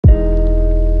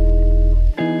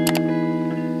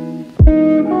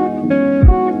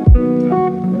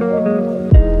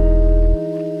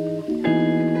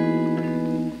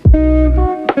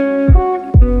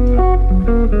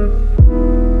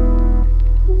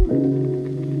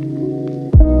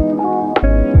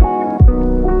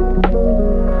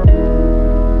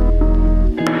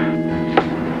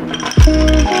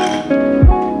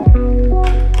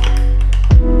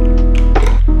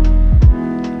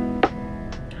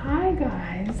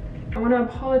want to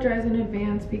apologize in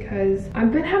advance because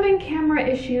I've been having camera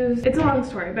issues. It's a long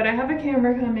story, but I have a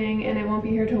camera coming and it won't be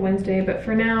here till Wednesday. But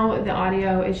for now, the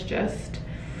audio is just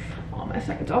all messed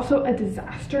up. It's also a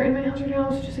disaster in my house right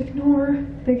now, so just ignore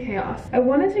the chaos. I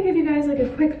wanted to give you guys like a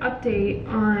quick update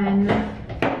on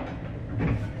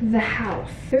the house.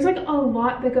 There's like a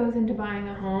lot that goes into buying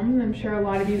a home. I'm sure a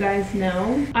lot of you guys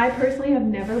know. I personally have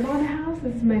never bought a house.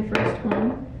 This is my first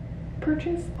home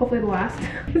purchase, hopefully the last.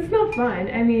 It's not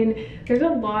fun. I mean, there's a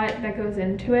lot that goes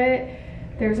into it.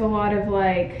 There's a lot of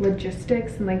like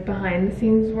logistics and like behind the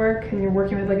scenes work, and you're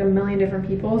working with like a million different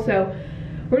people. So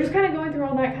we're just kind of going through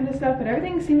all that kind of stuff, but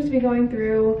everything seems to be going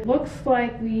through. Looks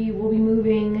like we will be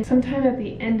moving sometime at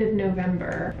the end of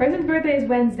November. Bryson's birthday is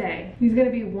Wednesday. He's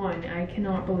gonna be 1. I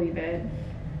cannot believe it.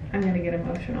 I'm gonna get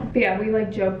emotional. But yeah, we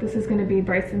like joke this is gonna be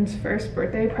Bryson's first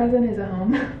birthday present is a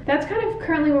home. That's kind of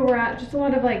currently where we're at. Just a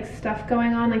lot of like stuff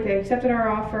going on. Like they accepted our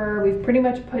offer. We've pretty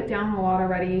much put down a lot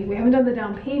already. We haven't done the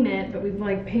down payment, but we've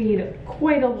like paid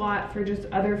quite a lot for just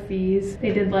other fees.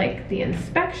 They did like the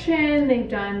inspection, they've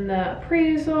done the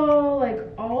appraisal, like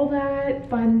all that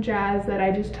fun jazz that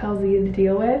I just tells you to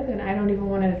deal with, and I don't even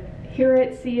wanna hear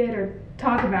it, see it, or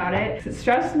talk about it. It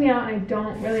stresses me out and I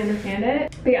don't really understand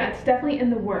it. But yeah, it's definitely in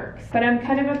the works. But I'm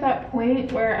kind of at that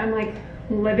point where I'm like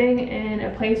living in a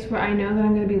place where I know that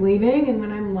I'm gonna be leaving, and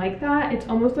when I'm like that, it's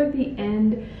almost like the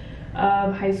end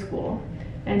of high school.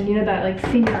 And you know that like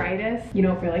senioritis, you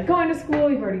know, if you're like going to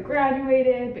school, you've already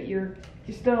graduated, but you're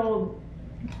still,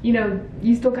 you know,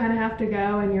 you still kind of have to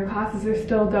go and your classes are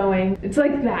still going. It's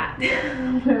like that.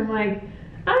 Where I'm like,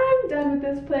 I'm done with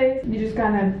this place. You just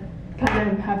kind of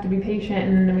have to be patient,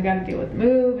 and then we got to deal with the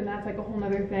move, and that's like a whole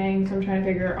nother thing. So I'm trying to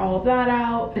figure all of that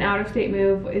out. An out-of-state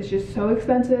move is just so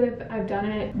expensive. I've done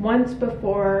it once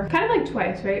before, kind of like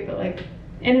twice, right? But like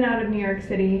in and out of New York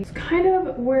City. It's kind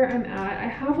of where I'm at. I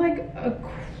have like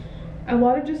a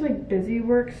lot of just like busy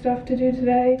work stuff to do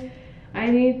today. I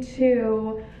need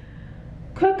to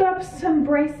cook up some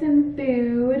Bryson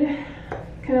food,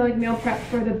 kind of like meal prep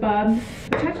for the bub.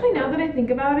 Which actually, now that I think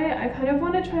about it, I kind of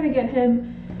want to try to get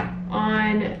him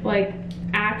on like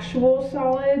actual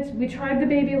solids. We tried the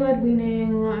baby led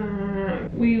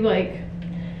weaning. We like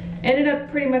ended up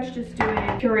pretty much just doing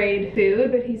pureed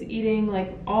food, but he's eating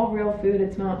like all real food.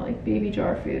 It's not like baby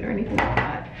jar food or anything like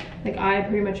that. Like I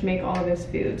pretty much make all of his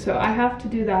food, so I have to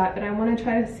do that. But I want to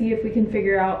try to see if we can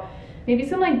figure out maybe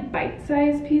some like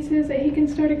bite-sized pieces that he can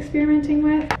start experimenting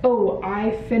with. Oh,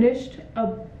 I finished a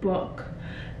book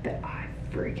that I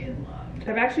freaking love.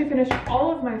 I've actually finished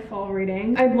all of my fall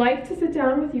reading. I'd like to sit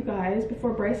down with you guys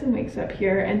before Bryson wakes up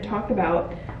here and talk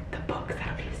about the books.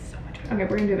 That'll be so much fun. Okay,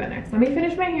 we're gonna do that next. Let me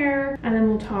finish my hair and then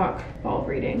we'll talk fall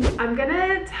reading. I'm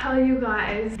gonna tell you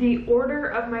guys the order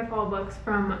of my fall books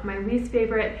from my least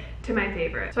favorite to my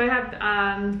favorite. So I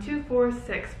have 2, 4,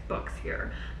 6 books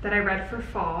here that I read for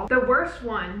fall. The worst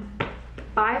one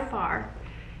by far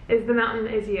is The Mountain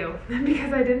Is You,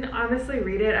 because I didn't honestly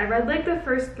read it. I read like the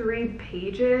first 3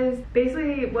 pages.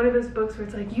 Basically one of those books where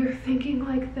it's like, you're thinking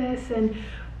like this, and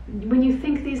when you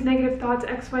think these negative thoughts,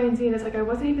 X, Y, and Z, and it's like, I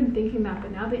wasn't even thinking that,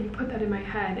 but now that you put that in my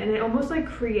head, and it almost like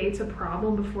creates a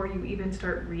problem before you even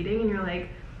start reading, and you're like,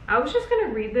 I was just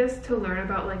gonna read this to learn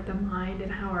about like the mind and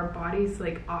how our bodies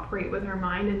like operate with our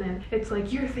mind, and then it's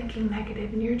like you're thinking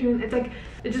negative and you're doing, it's like,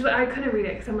 it just, I couldn't read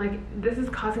it because I'm like, this is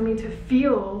causing me to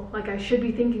feel like I should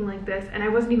be thinking like this, and I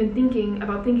wasn't even thinking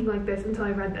about thinking like this until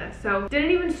I read this. So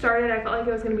didn't even start it. I felt like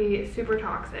it was gonna be super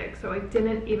toxic, so I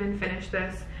didn't even finish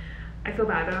this. I feel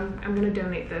bad, but I'm gonna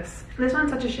donate this. This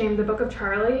one's such a shame, The Book of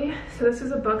Charlie. So this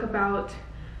is a book about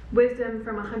wisdom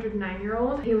from a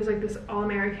 109-year-old. He was like this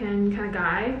all-American kind of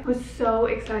guy. I was so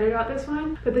excited about this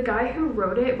one, but the guy who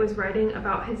wrote it was writing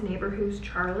about his neighbor who's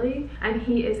Charlie, and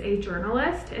he is a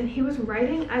journalist, and he was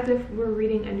writing as if we're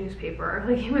reading a newspaper.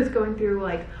 Like he was going through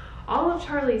like all of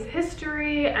Charlie's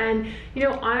history, and you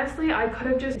know, honestly, I could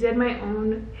have just did my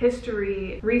own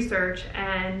history research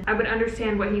and I would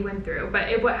understand what he went through, but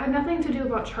it had nothing to do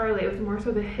about Charlie. It was more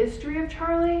so the history of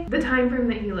Charlie, the time frame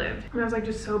that he lived, and I was like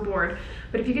just so bored.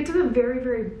 But if you get to the very,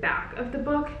 very back of the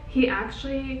book, he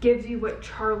actually gives you what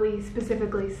Charlie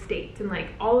specifically states and like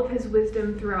all of his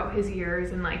wisdom throughout his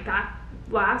years, and like that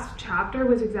last chapter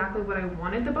was exactly what I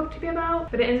wanted the book to be about,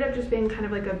 but it ended up just being kind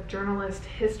of like a journalist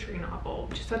history novel,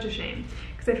 which is such a shame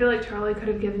because I feel like Charlie could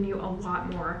have given you a lot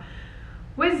more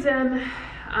wisdom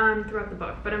throughout the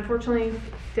book, but unfortunately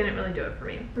didn't really do it for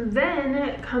me.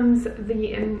 Then comes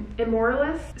The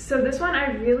Immoralist. So this one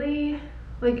I really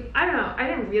Like, I don't know, I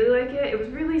didn't really like it. It was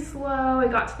really slow. I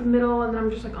got to the middle and then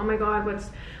I'm just like, oh my god, what's,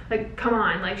 like, come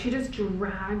on. Like, she just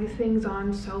dragged things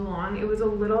on so long. It was a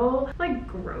little, like,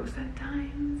 gross at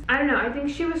times. I don't know, I think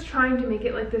she was trying to make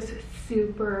it like this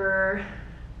super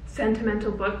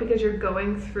sentimental book because you're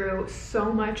going through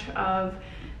so much of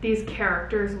these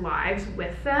characters' lives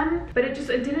with them, but it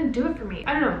didn't do it for me.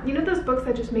 I don't know, you know those books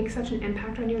that just make such an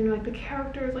impact on you and you're like, the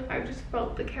characters, like, I just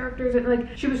felt the characters, and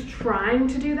like she was trying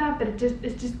to do that, but it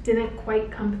just didn't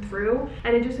quite come through,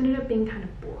 and it just ended up being kind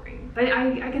of boring.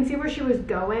 I can see where she was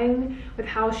going with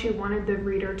how she wanted the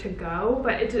reader to go,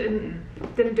 but it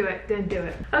didn't do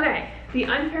it. Okay, The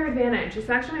Unfair Advantage. It's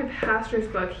actually my pastor's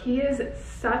book. He is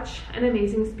such an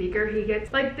amazing speaker. He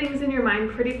gets like things in your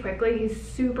mind pretty quickly. He's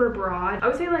super broad. I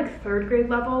would say like 3rd grade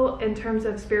level in terms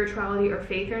of spirituality or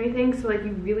faith or anything. So like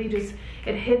you really just,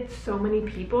 it hits so many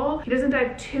people. He doesn't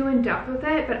dive too in depth with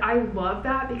it, but I love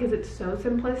that because it's so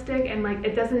simplistic and like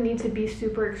it doesn't need to be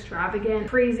super extravagant,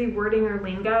 crazy wording or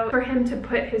lingo for him to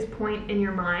put his point in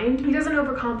your mind. He doesn't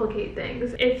overcomplicate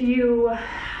things. If you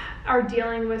are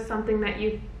dealing with something that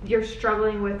you're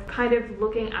struggling with, kind of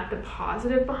looking at the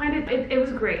positive behind it, it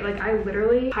was great. Like, I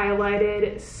literally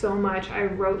highlighted so much, I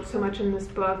wrote so much in this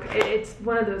book. It's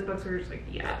one of those books where you're just like,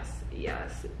 yes,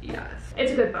 yes, yes.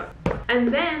 It's a good book.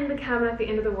 And then The Cabin at the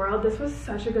End of the World. This was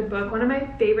such a good book. One of my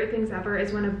favorite things ever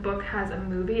is when a book has a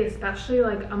movie, especially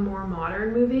like a more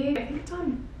modern movie. I think it's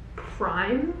on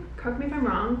Prime, correct me if I'm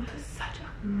wrong. It was such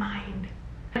a mind.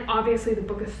 And obviously the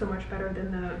book is so much better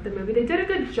than the movie. They did a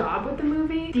good job with the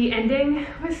movie. The ending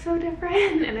was so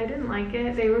different and I didn't like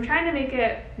it. They were trying to make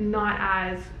it not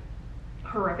as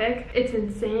horrific. It's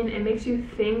insane. It makes you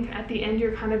think. At the end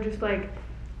you're kind of just like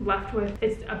left with,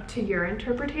 it's up to your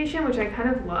interpretation, which I kind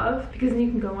of love because then you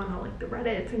can go on all like the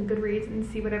Reddits and Goodreads and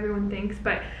see what everyone thinks.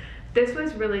 But this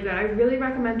was really good. I really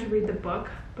recommend to read the book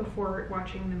before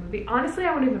watching the movie. Honestly,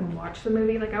 I wouldn't even watch the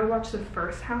movie. Like, I would watch the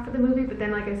first half of the movie, but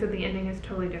then like I said, the ending is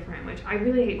totally different, which I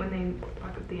really hate when they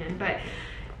fuck up the end. But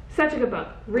such a good book.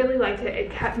 Really liked it.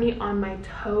 It kept me on my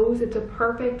toes. It's a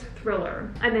perfect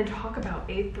thriller. And then talk about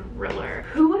a thriller.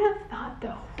 Who would have thought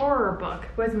the horror book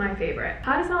was my favorite?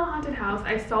 How to Sell a Haunted House.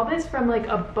 I saw this from like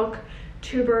a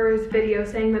booktuber's video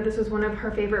saying that this was one of her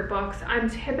favorite books. I'm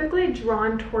typically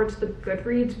drawn towards the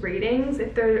Goodreads ratings.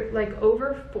 If they're like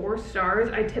over 4 stars,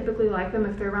 I typically like them.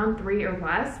 If they're around 3 or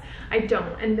less, I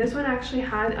don't. And this one actually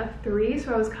had a 3,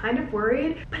 so I was kind of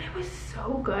worried, but it was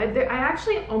so good. I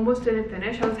actually almost didn't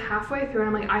finish. I was halfway through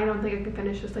and I'm like, I don't think I can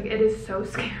finish this. Like, it is so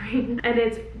scary and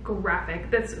it's graphic.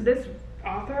 This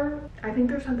author, I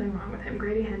think there's something wrong with him,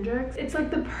 Grady Hendrix. It's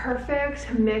like the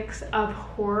perfect mix of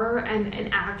horror and an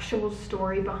actual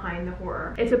story behind the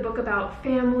horror. It's a book about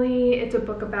family. It's a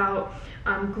book about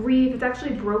grief. It's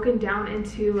actually broken down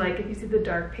into, like, if you see the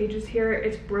dark pages here,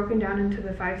 it's broken down into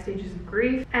the 5 stages of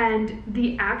grief. And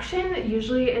the action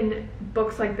usually in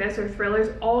books like this or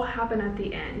thrillers all happen at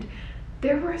the end.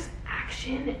 There was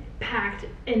action packed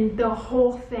in the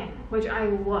whole thing, which I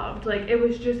loved. Like, it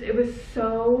was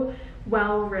so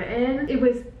well written. It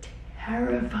was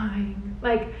terrifying.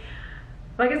 Like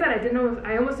I said,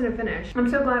 I almost didn't finish. I'm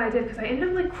so glad I did because I ended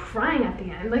up like crying at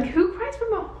the end. Like, who cries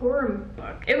from a horror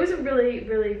book? It was a really,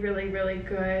 really, really, really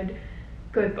good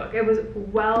book. It was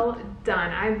well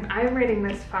done. I'm rating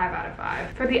this 5 out of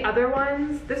 5. For the other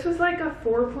ones, this was like a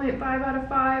 4.5 out of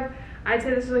 5. I'd say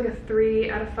this was like a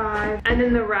 3 out of 5. And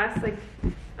then the rest, like,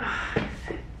 this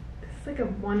is like a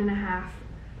 1.5.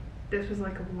 This was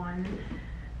like a 1.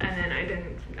 And then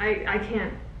I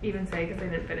can't even say because I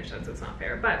didn't finish them, so it's not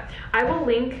fair. But I will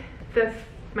link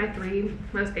my 3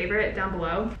 most favorite down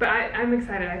below. But I'm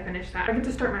excited I finished that. I get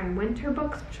to start my winter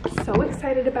books, which I'm so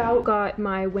excited about. Got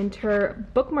my winter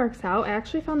bookmarks out. I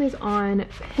actually found these on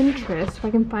Pinterest. If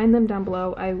I can find them down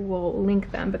below, I will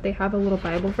link them. But they have a little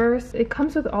Bible verse. It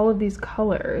comes with all of these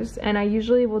colors. And I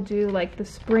usually will do like the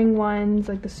spring ones,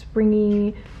 like the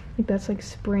springy, like that's like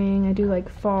spring. I do like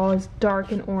fall is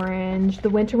dark and orange. The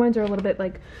winter ones are a little bit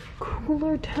like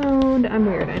cooler toned. I'm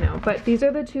weird, I know. But these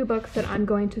are the 2 books that I'm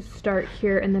going to start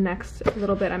here in the next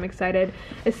little bit. I'm excited,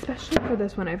 especially for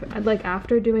this one. I've like,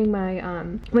 after doing my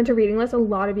winter reading list, a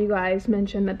lot of you guys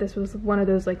mentioned that this was one of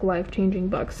those like life-changing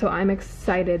books. So I'm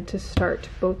excited to start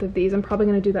both of these. I'm probably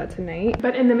gonna do that tonight.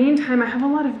 But in the meantime, I have a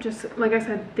lot of just, like I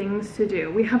said, things to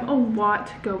do. We have a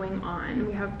lot going on.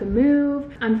 We have the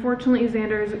move. Unfortunately,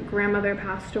 Xander's grandmother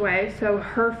passed away, so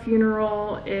her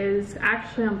funeral is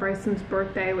actually on Bryson's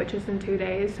birthday, which is in 2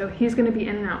 days, so he's going to be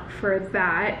in and out for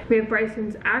that. We have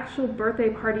Bryson's actual birthday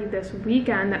party this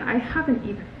weekend that I haven't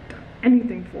even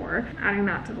anything for. Adding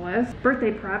that to the list.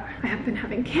 Birthday prep. I have been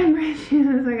having camera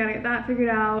issues. I gotta get that figured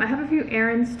out. I have a few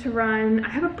errands to run. I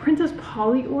have a Princess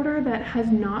Polly order that has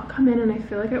not come in, and I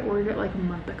feel like I ordered it like a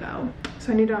month ago.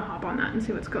 So I need to hop on that and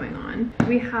see what's going on.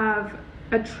 We have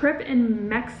a trip in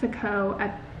Mexico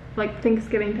at like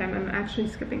Thanksgiving time. I'm actually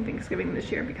skipping Thanksgiving this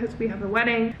year because we have a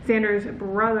wedding. Xander's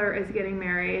brother is getting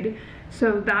married,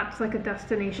 so that's like a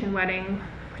destination wedding,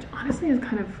 which honestly is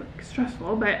kind of like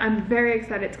stressful, but I'm very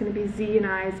excited. It's gonna be Z and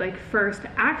I's like first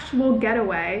actual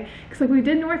getaway, because like we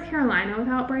did North Carolina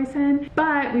without Bryson,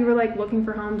 but we were like looking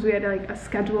for homes. We had like a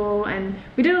schedule, and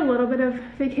we did a little bit of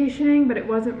vacationing, but it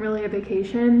wasn't really a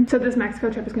vacation. So this Mexico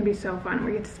trip is gonna be so fun.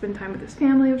 We get to spend time with his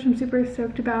family, which I'm super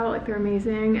stoked about. Like, they're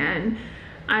amazing, and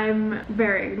I'm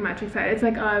very much excited. It's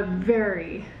like a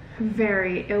very,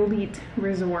 very elite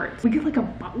resort. We get like a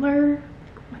butler.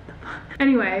 What the fuck?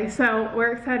 Anyway, so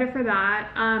we're excited for that.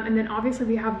 And then obviously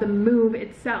we have the move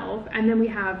itself, and then we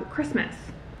have Christmas.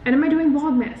 And am I doing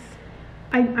vlogmas?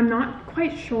 I'm not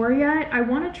quite sure yet. I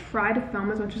want to try to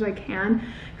film as much as I can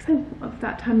because I love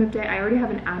that time of day. I already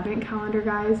have an advent calendar,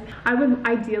 guys. I would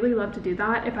ideally love to do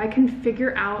that. If I can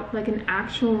figure out like an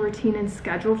actual routine and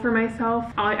schedule for myself,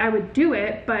 I would do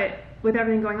it, but with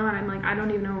everything going on, I'm like, I don't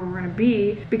even know where we're gonna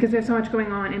be because there's so much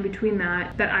going on in between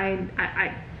that I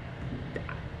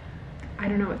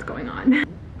don't know what's going on.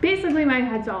 Basically, my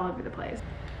head's all over the place,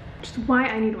 which is why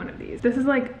I need one of these. This is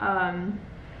like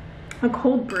a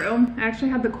cold brew. I actually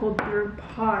have the cold brew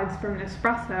pods from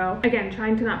Nespresso. Again,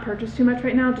 trying to not purchase too much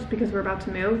right now just because we're about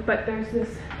to move, but there's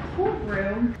this cold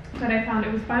brew that I found.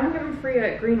 It was buy one get one free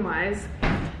at Greenwise.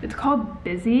 It's called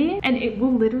Busy, and it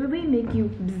will literally make you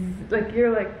bzz, like you're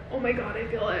like, oh my god, I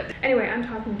feel it. Anyway, I'm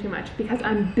talking too much because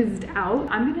I'm bizzed out.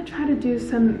 I'm gonna try to do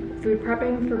some food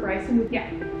prepping for Bryson. Yeah,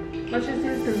 let's just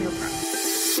do some meal prep.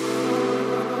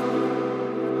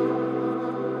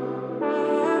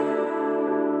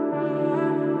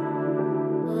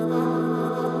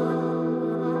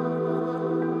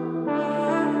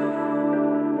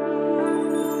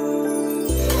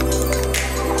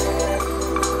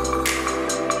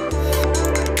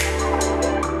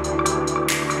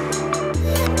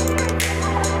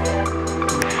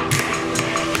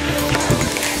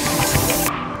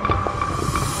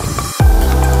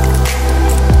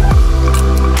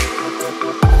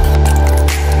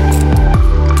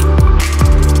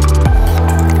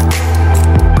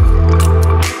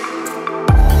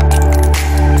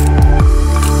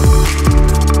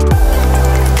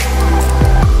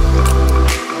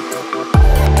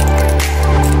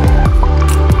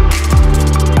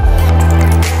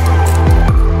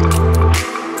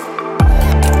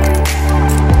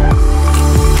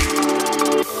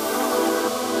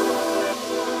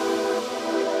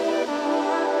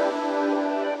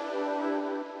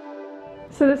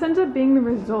 So this ends up being the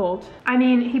result. I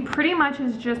mean, he pretty much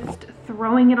is just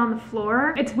throwing it on the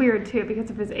floor. It's weird too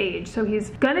because of his age. So he's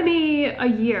gonna be a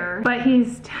year, but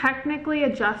he's technically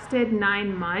adjusted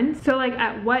 9 months. So like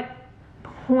at what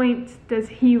point does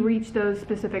he reach those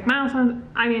specific milestones?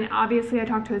 I mean, obviously I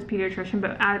talked to his pediatrician,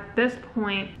 but at this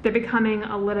point, they're becoming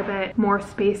a little bit more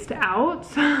spaced out.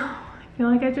 So I feel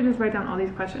like I should just write down all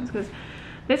these questions because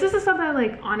this is the stuff that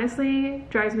like honestly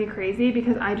drives me crazy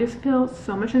because I just feel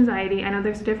so much anxiety. I know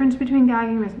there's a difference between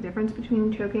gagging, there's a difference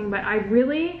between choking, but I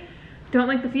really don't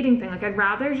like the feeding thing. Like, I'd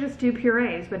rather just do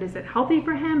purees, but is it healthy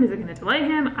for him? Is it gonna delay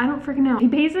him? I don't freaking know. He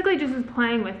basically just is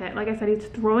playing with it. Like I said, he's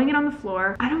throwing it on the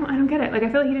floor. I don't get it. Like, I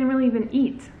feel like he didn't really even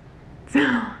eat.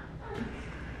 So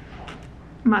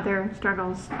mother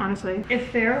struggles, honestly.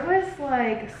 If there was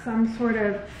like some sort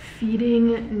of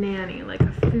feeding nanny, like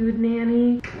a food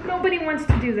nanny, nobody wants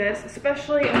to do this,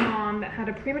 especially a mom that had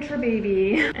a premature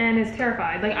baby and is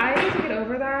terrified. Like, I need to get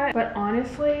over that, but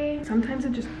honestly, sometimes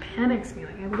it just panics me.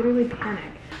 Like, I literally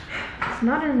panic. It's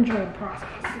not an enjoyable process,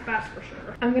 that's for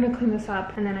sure. I'm gonna clean this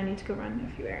up and then I need to go run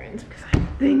a few errands because I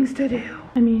have things to do.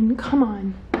 I mean, come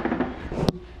on.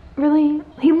 Really?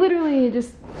 He literally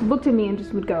just looked at me and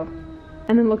just would go.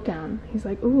 And then look down. He's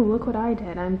like, ooh, look what I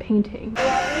did. I'm painting.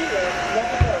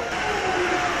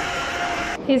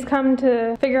 He's come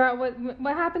to figure out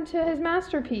what happened to his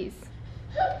masterpiece.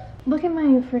 Look at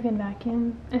my freaking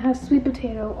vacuum. It has sweet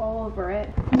potato all over it.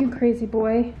 You crazy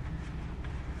boy.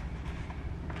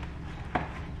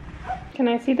 Can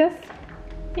I see this?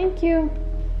 Thank you.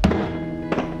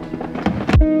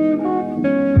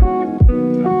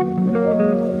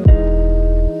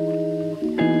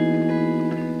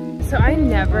 So I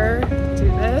never do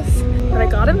this, but I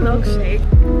got a milkshake.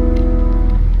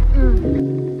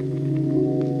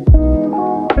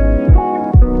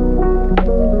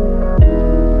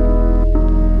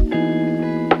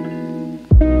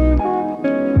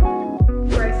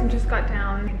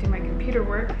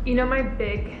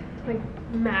 like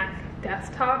Mac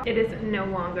desktop. It is no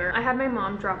longer. I had my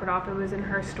mom drop it off. It was in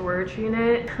her storage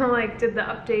unit. Like did the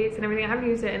updates and everything. I haven't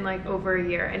used it in like over a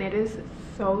year and it is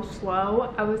so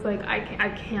slow. I was like, I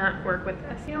can't work with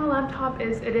this. You know, a laptop it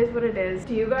is what it is.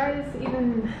 Do you guys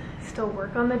even still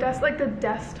work on the desk? Like the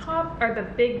desktop or the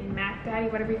big Mac day,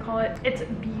 whatever you call it. It's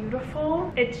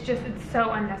beautiful. It's so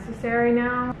unnecessary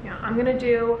now. Yeah, I'm gonna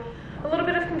do a little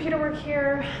bit of computer work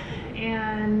here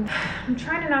and I'm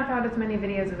trying to knock out as many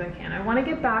videos as I can. I want to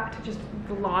get back to just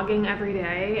vlogging every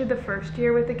day. The first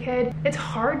year with the kid, it's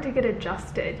hard to get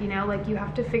adjusted, you know, like you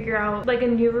have to figure out like a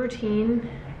new routine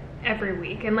every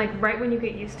week, and like right when you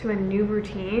get used to a new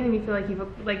routine and you feel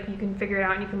like you can figure it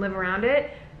out and you can live around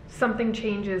it, something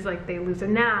changes, like they lose a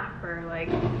nap or like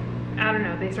I don't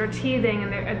know, they start teething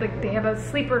and they're like they have a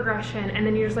sleep regression and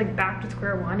then you're just like back to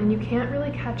square one and you can't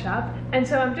really catch up. And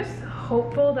so I'm just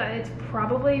hopeful that it's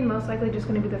probably most likely just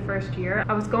going to be the first year.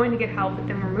 I was going to get help, but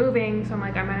then we're moving, so I'm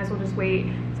like I might as well just wait.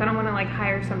 So I don't want to like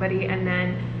hire somebody and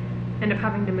then end up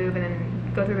having to move and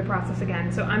then go through the process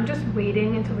again. So I'm just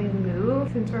waiting until we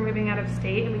move, since we're moving out of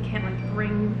state and we can't like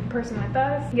bring a person with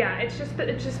us. Yeah, it's just been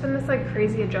this like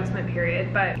crazy adjustment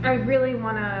period, but I really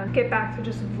want to get back to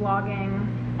just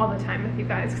vlogging all the time with you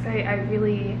guys because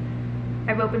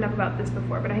I've opened up about this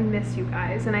before, but I miss you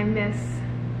guys and I miss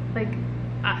like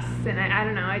us, and I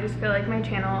don't know, I just feel like my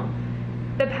channel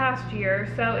the past year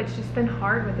or so, it's just been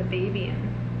hard with a baby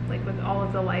and like with all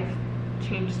of the life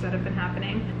changes that have been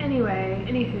happening. Anyway,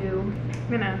 anywho, I'm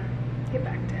gonna get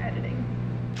back to editing.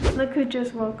 Look who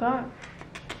just woke up.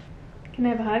 Can I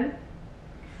have a hug?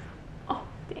 Oh,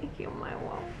 thank you, my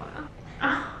Wawa.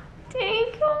 Oh,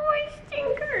 thank you, my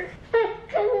stinker.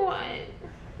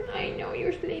 What? I know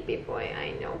you're sleepy, boy.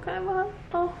 I know. Can I have a hug?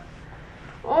 Oh.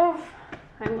 Oh.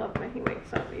 I love when he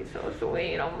wakes up. He's so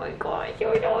sweet. Oh my gosh.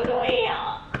 You're so sweet.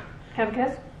 Have a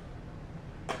kiss?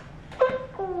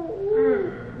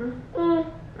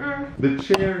 The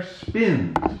chair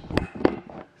spins.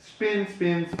 Spin,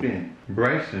 spin, spin.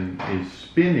 Bryson is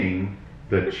spinning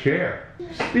the chair.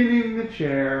 Spinning the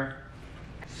chair.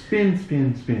 Spin,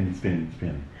 spin, spin, spin,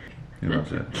 spin. He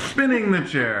loves it. Spinning the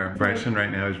chair. Bryson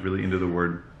right now is really into the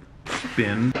word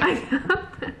spin.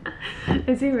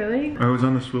 Is he really? I was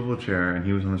on the swivel chair and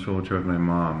he was on the swivel chair with my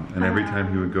mom, and every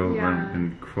time he would go run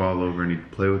and crawl over and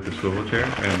he'd play with the swivel chair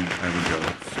and I would go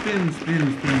spin,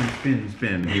 spin, spin, spin,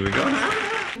 spin. He would go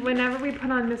Whenever we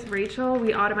put on Miss Rachel,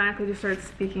 we automatically just start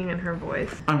speaking in her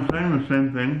voice. I'm saying the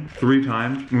same thing 3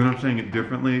 times, and then I'm saying it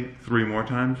differently 3 more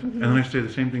times, and then I say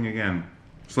the same thing again,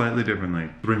 slightly differently,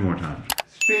 3 more times.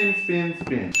 Spin, spin,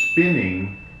 spin.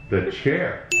 Spinning the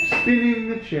chair. Spinning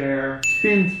the chair.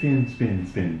 Spin, spin, spin,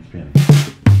 spin, spin.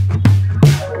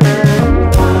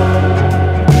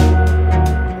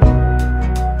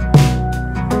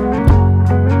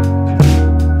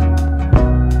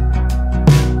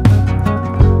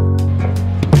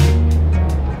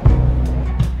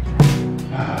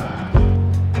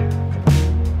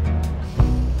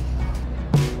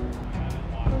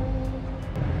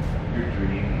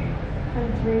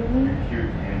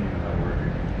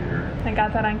 I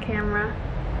got that on camera.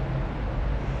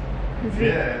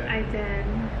 Yeah. I did.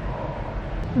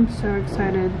 I'm so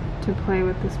excited to play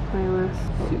with this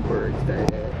playlist. Super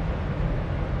excited.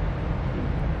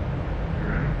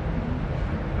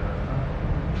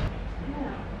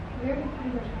 Yeah, we already pretty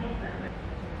much have them.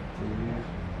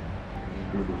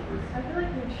 I feel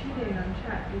like we're cheating on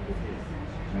ChatGPT.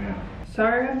 Yeah.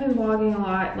 Sorry I've been vlogging a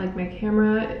lot. Like my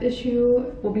camera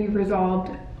issue will be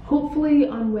resolved hopefully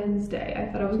on Wednesday.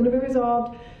 I thought it was gonna be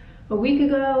resolved a week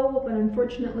ago, but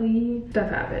unfortunately stuff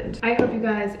happened. I hope you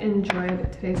guys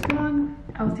enjoyed today's vlog.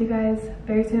 I'll see you guys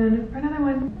very soon for another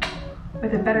one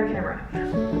with a better camera.